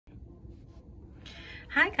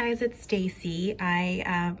Hi guys, it's Stacy.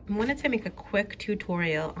 I wanted to make a quick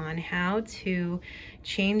tutorial on how to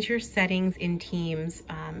change your settings in Teams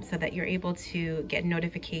so that you're able to get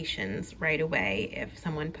notifications right away if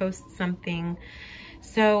someone posts something.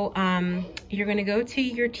 So you're going to go to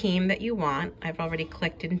your team that you want. I've already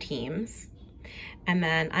clicked in Teams. And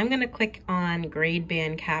then I'm going to click on grade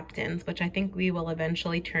band captains, which I think we will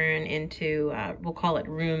eventually turn into, we'll call it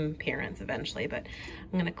room parents eventually, but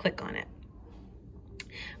I'm going to click on it.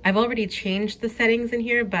 I've already changed the settings in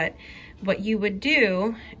here, but what you would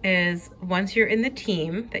do is once you're in the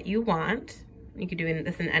team that you want, you could do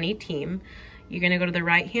this in any team, you're going to go to the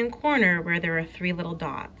right-hand corner where there are three little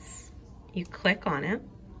dots. You click on it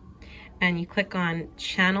and you click on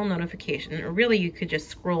channel notification, or really you could just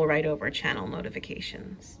scroll right over channel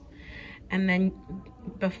notifications. And then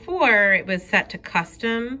before it was set to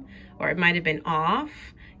custom, or it might have been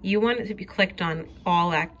off, you want it to be clicked on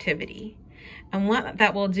all activity. And what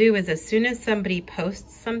that will do is as soon as somebody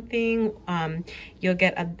posts something, you'll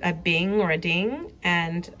get a bing or a ding,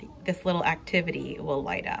 and this little activity will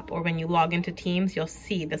light up. Or when you log into Teams, you'll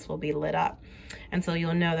see this will be lit up. And so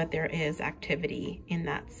you'll know that there is activity in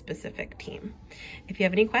that specific team. If you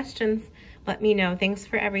have any questions, let me know. Thanks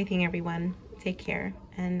for everything, everyone. Take care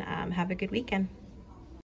and have a good weekend.